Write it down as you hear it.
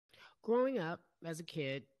growing up as a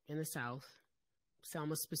kid in the South,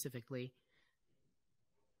 Selma specifically,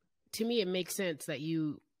 to me, it makes sense that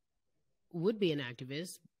you would be an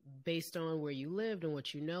activist based on where you lived and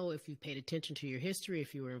what you know, if you paid attention to your history,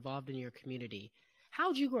 if you were involved in your community.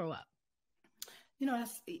 How'd you grow up?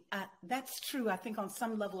 That's true, I think, on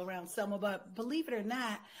some level around Selma, but believe it or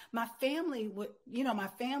not, my family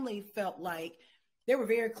felt like they were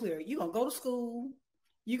very clear. You're going to go to school,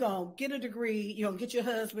 you're going to get a degree, you're going to get your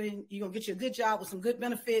husband, you're going to get you a good job with some good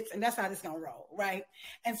benefits, and that's how this going to roll, right?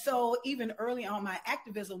 And so even early on, my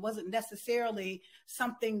activism wasn't necessarily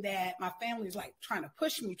something that my family was like trying to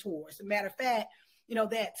push me towards. As a matter of fact,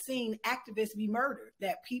 that seeing activists be murdered,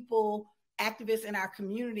 that activists in our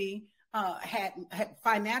community had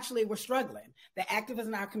financially were struggling. The activists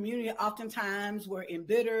in our community oftentimes were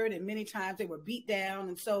embittered, and many times they were beat down.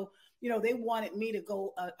 And so, they wanted me to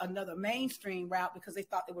go another mainstream route because they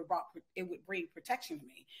thought it would bring protection to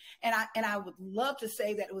me. And I would love to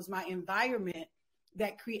say that it was my environment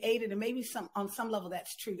that created, and maybe on some level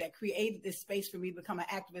that's true, that created this space for me to become an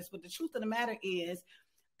activist. But the truth of the matter is,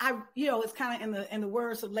 it's kind of in the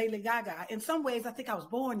words of Lady Gaga. In some ways, I think I was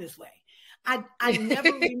born this way. I never,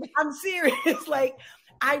 I'm serious. Like,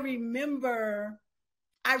 I remember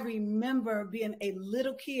being a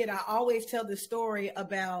little kid. I always tell this story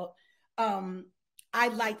about, I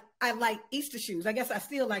like Easter shoes. I guess I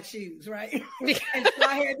still like shoes, right? And so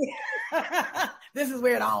I had, this is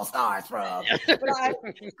where it all starts from. But I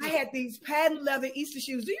had these patent leather Easter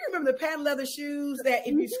shoes. Do you remember the patent leather shoes that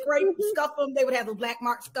if you scuff them, they would have a black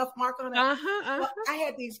scuff mark on it? Well, I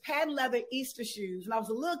had these patent leather Easter shoes, and I was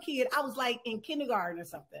a little kid. I was like in kindergarten or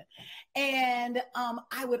something. And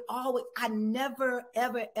I never,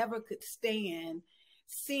 ever, ever could stand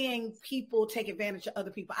seeing people take advantage of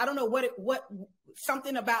other people. I don't know what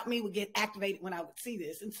something about me would get activated when I would see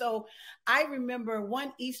this. And so I remember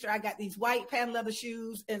one Easter, I got these white patent leather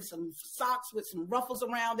shoes and some socks with some ruffles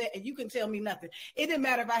around it. And you can tell me nothing. It didn't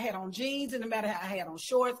matter if I had on jeans. It didn't matter if I had on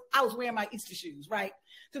shorts. I was wearing my Easter shoes, right?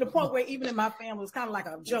 To the point where even in my family, it was kind of like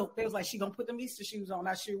a joke. They was like, she gonna put them Easter shoes on.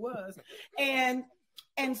 I sure was. And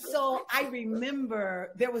so I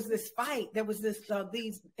remember there was this fight. There was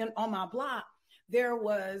on my block. There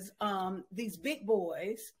was these big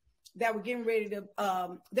boys that were getting ready to,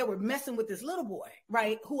 that were messing with this little boy,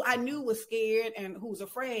 right? Who I knew was scared and who was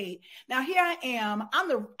afraid. Now here I am, I'm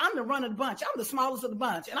the run of the bunch. I'm the smallest of the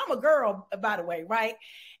bunch. And I'm a girl, by the way, right?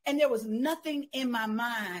 And there was nothing in my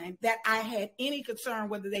mind that I had any concern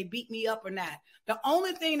whether they beat me up or not. The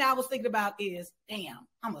only thing I was thinking about is, damn,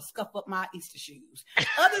 I'm gonna scuff up my Easter shoes.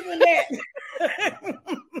 Other than that,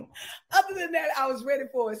 I was ready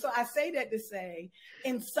for it. So I say that to say,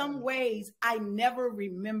 in some ways, I never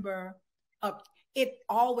remember it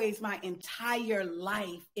always, my entire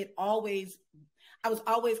life, I was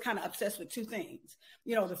always kind of obsessed with two things.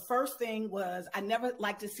 The first thing was I never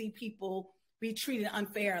liked to see people be treated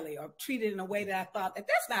unfairly or treated in a way that I thought that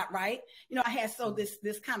that's not right. I had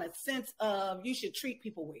this kind of sense of you should treat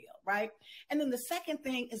people well, right? And then the second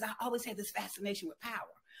thing is I always had this fascination with power.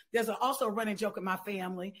 There's also a running joke in my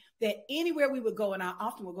family that anywhere we would go, and I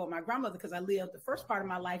often would go with my grandmother because I lived the first part of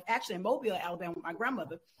my life actually in Mobile, Alabama with my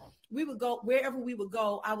grandmother. We would go, wherever we would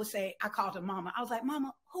go, I would say, I called her Mama. I was like,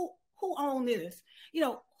 Mama, who owned this?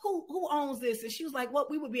 Who owns this? And she was like, well,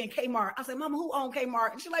 we would be in Kmart. I said, Mama, who owned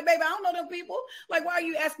Kmart? And she's like, baby, I don't know them people. Like, why are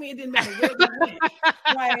you asking me? It didn't matter where we went,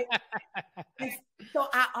 right? And so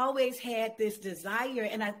I always had this desire,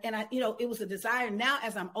 and I, it was a desire. Now,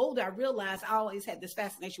 as I'm older, I realized I always had this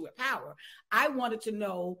fascination with power. I wanted to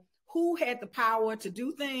know who had the power to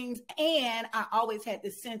do things, and I always had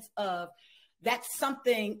this sense of that's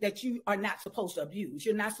something that you are not supposed to abuse.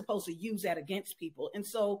 You're not supposed to use that against people. And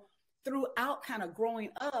so throughout kind of growing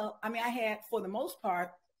up, I had, for the most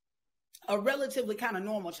part, a relatively kind of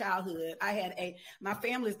normal childhood. My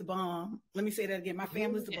family's the bomb. Let me say that again. My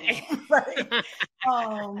family's the bomb.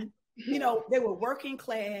 Right? They were working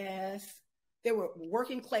class.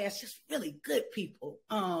 Just really good people.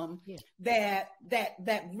 That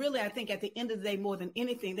really, I think at the end of the day, more than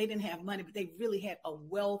anything, they didn't have money, but they really had a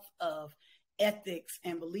wealth of ethics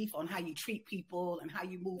and belief on how you treat people and how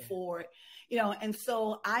you move forward, and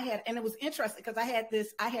so and it was interesting because I had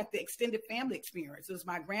the extended family experience. It was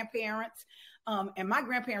my grandparents, and my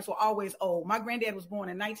grandparents were always old. My granddad was born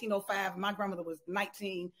in 1905 and my grandmother was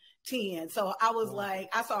 1910. So I was like,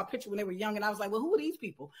 I saw a picture when they were young and I was like, well, who are these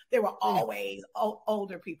people? They were always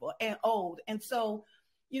older people and old. And so,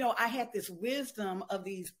 I had this wisdom of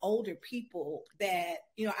these older people that,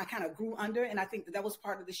 I kind of grew under. And I think that was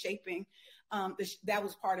part of the shaping that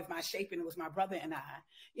was part of my shaping. It was my brother and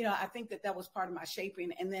I think that was part of my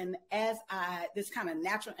shaping. And then as this kind of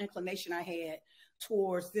natural inclination I had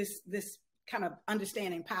towards this kind of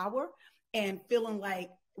understanding power and feeling like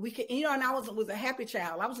we could, and I was a happy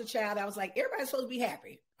child. I was a child. I was like, everybody's supposed to be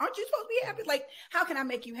happy. Aren't you supposed to be happy? Like, how can I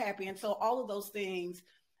make you happy? And so all of those things,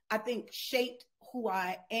 I think, shaped who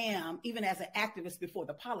I am, even as an activist before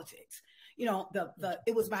the politics.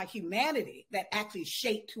 It was my humanity that actually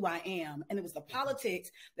shaped who I am. And it was the politics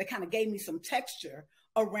that kind of gave me some texture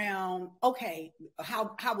around, okay,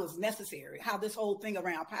 how was necessary, how this whole thing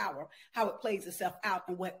around power, how it plays itself out,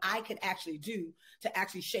 and what I could actually do to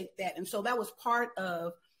actually shape that. And so that was part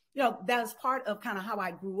of, that was part of kind of how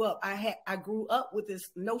I grew up. I grew up with this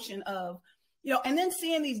notion of, and then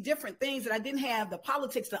seeing these different things that I didn't have the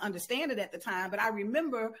politics to understand it at the time. But I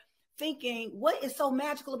remember thinking, what is so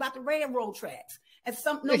magical about the railroad tracks? And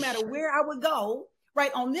no matter where I would go,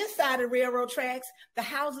 right, on this side of the railroad tracks, the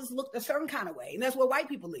houses looked a certain kind of way. And that's where white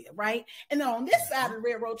people live, right? And then on this side of the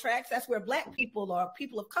railroad tracks, that's where Black people or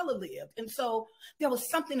people of color lived. And so there was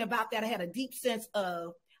something about that. I had a deep sense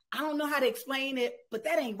of, I don't know how to explain it, but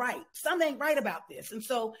that ain't right. Something ain't right about this. And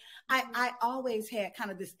so I always had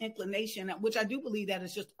kind of this inclination, which I do believe that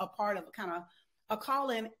is just a part of kind of a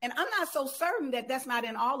calling. And I'm not so certain that that's not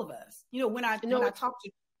in all of us, when I talk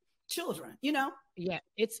to children, Yeah,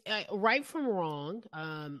 it's right from wrong.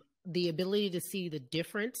 The ability to see the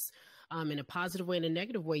difference in a positive way and a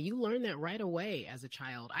negative way, you learn that right away as a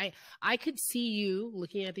child. I could see you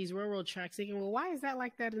looking at these railroad tracks thinking, well, why is that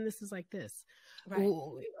like that? And this is like this. Right.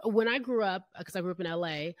 When I grew up, because I grew up in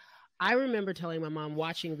LA, I remember telling my mom,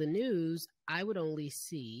 watching the news, I would only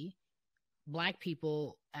see Black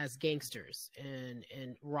people as gangsters and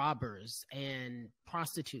robbers and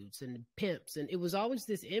prostitutes and pimps. And it was always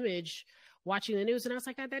this image watching the news. And I was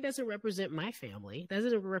like, that doesn't represent my family. That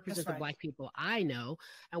doesn't represent the Black people I know.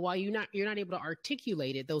 And while you're not able to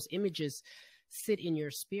articulate it, those images sit in your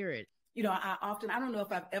spirit. I don't know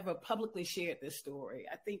if I've ever publicly shared this story.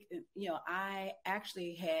 I think, I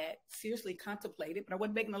actually had seriously contemplated, but I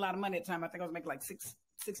wasn't making a lot of money at the time. I think I was making like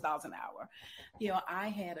 $6 an hour. I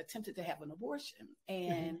had attempted to have an abortion,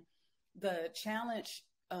 and the challenge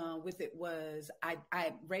with it was I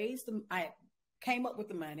came up with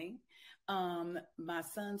the money. My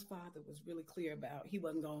son's father was really clear about he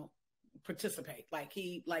wasn't going to participate. I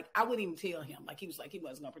wouldn't even tell him. He was like, he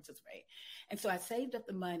wasn't going to participate. And so I saved up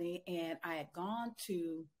the money, and I had gone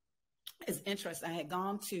to, it's interesting, I had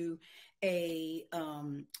gone to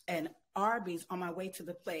an Arby's on my way to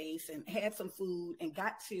the place and had some food and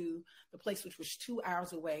got to the place, which was 2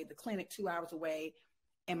 hours away, the clinic 2 hours away,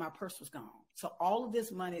 and my purse was gone. So all of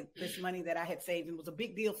this money that I had saved, and it was a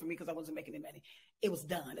big deal for me because I wasn't making any money. It was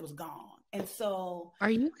done. It was gone. And so,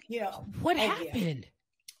 what happened?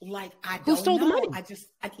 Who stole the money?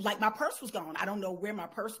 My purse was gone. I don't know where my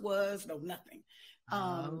purse was. No, nothing.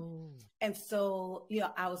 And so,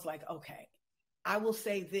 I was like, okay, I will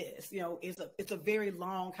say this, it's a very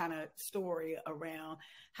long kind of story around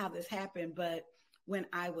how this happened. But when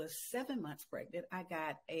I was 7 months pregnant,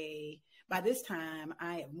 by this time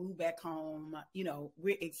I have moved back home.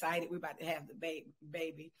 We're excited. We're about to have the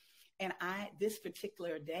baby. And this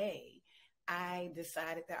particular day, I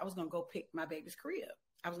decided that I was going to go pick my baby's crib.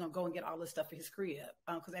 I was going to go and get all this stuff for his crib.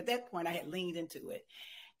 Because at that point I had leaned into it.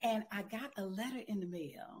 And I got a letter in the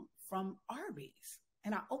mail from Arby's.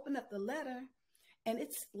 And I opened up the letter, and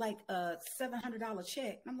it's like a $700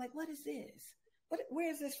 check. And I'm like, what is this?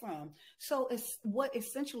 Where is this from? So it's what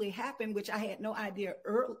essentially happened, which I had no idea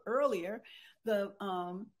earlier.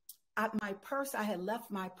 My purse, I had left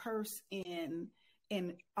my purse in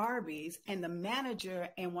Arby's, and the manager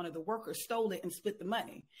and one of the workers stole it and split the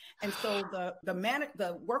money. And so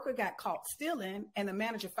the worker got caught stealing, and the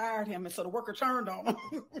manager fired him. And so the worker turned on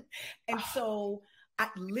him. And so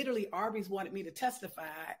Arby's wanted me to testify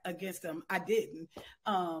against them. I didn't.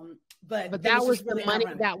 But that was the money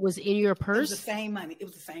that was in your purse? It was the same money. It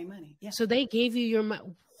was the same money. Yeah. So they gave you your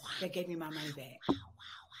money. They gave me my money back. Wow.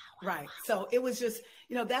 Right. So it was just,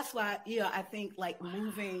 that's why, I think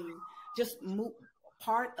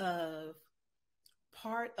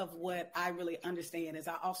part of what I really understand is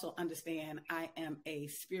I also understand I am a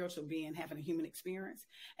spiritual being having a human experience.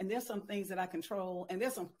 And there's some things that I control, and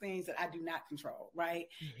there's some things that I do not control, right?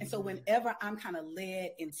 Mm-hmm. And so whenever I'm kind of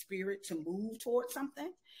led in spirit to move towards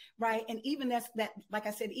something, right? And even that, like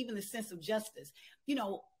I said, even the sense of justice,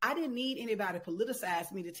 I didn't need anybody to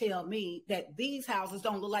politicize me to tell me that these houses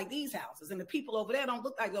don't look like these houses, and the people over there don't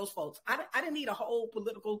look like those folks. I didn't need a whole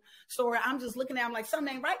political story. I'm just looking at them like,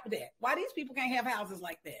 something ain't right with that. Why these people can't have houses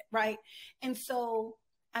like that, right? And so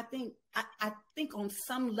I think on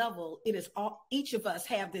some level it is all, each of us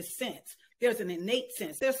have this sense. There's an innate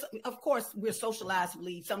sense. There's, of course, we're socialized to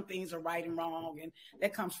believe some things are right and wrong, and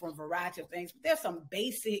that comes from a variety of things. But there's some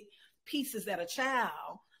basic pieces that a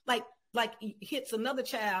child like hits another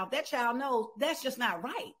child. That child knows that's just not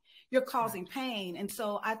right. You're causing pain, and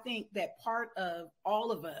so I think that part of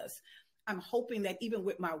all of us. I'm hoping that even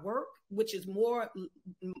with my work, which is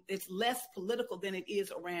it's less political than it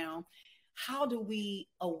is around how do we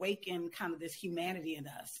awaken kind of this humanity in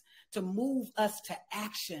us to move us to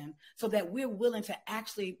action so that we're willing to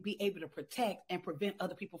actually be able to protect and prevent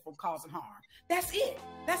other people from causing harm. That's it.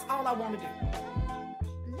 That's all I want to do.